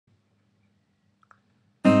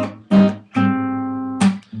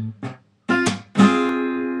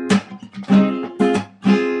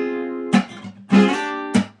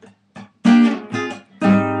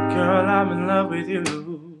with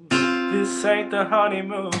you. This ain't the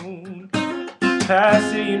honeymoon,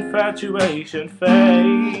 past the infatuation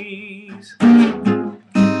phase.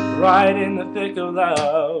 Right in the thick of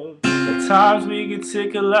love, at times we get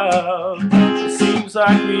sick of love. It seems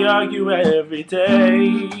like we argue every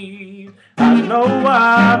day. I know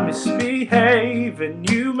I misbehave and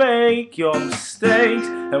you make your mistakes,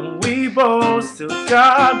 and we both still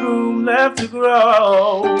got room left to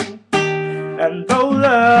grow. And though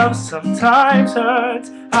love sometimes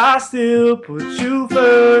hurts, I still put you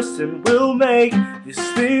first, and we'll make this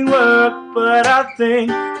thing work. But I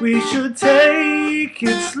think we should take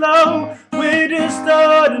it slow. We're just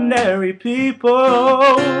ordinary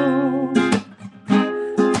people.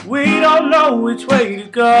 We don't know which way to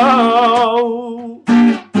go,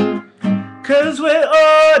 'cause we're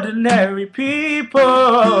ordinary people.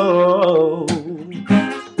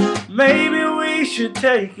 Maybe we should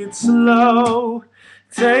take it slow,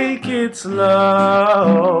 take it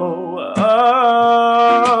slow.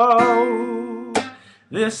 Oh,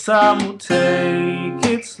 this time we'll take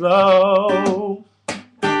it slow.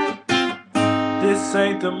 This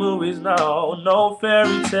ain't the movies, no, no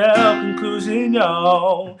fairy tale conclusion,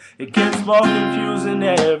 yo. It gets more confusing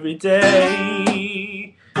every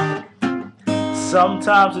day.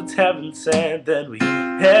 Sometimes it's heaven sent, then we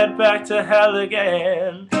head back to hell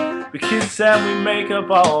again. We kiss and we make up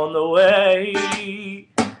on the way.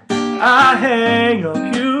 I hang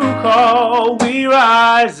up, you call, we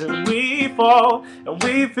rise and we fall, and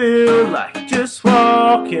we feel like just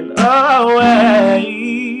walking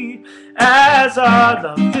away. As our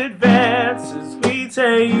love advances, we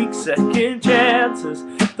take second chances.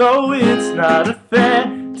 Though it's not a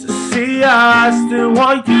fantasy, I still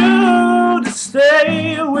want you to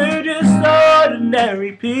stay. We're just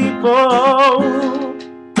ordinary people.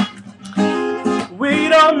 We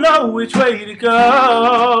don't know which way to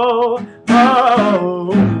go.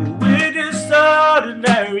 Oh, we're just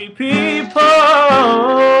ordinary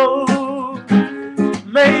people.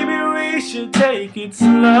 Maybe we should take it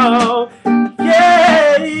slow.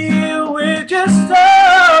 Yeah, we're just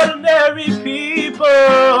ordinary people.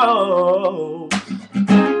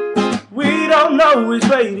 We don't know which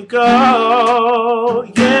way to go.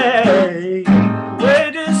 Yeah,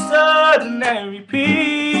 we're just ordinary people.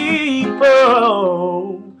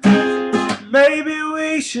 Maybe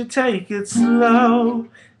we should take it slow.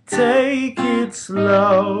 Take it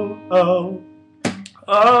slow. Oh,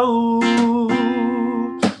 oh.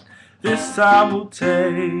 This time we'll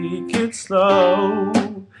take it slow.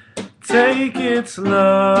 Take it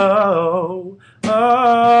slow.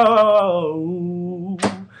 Oh,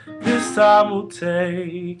 this time we'll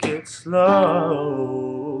take it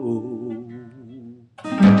slow.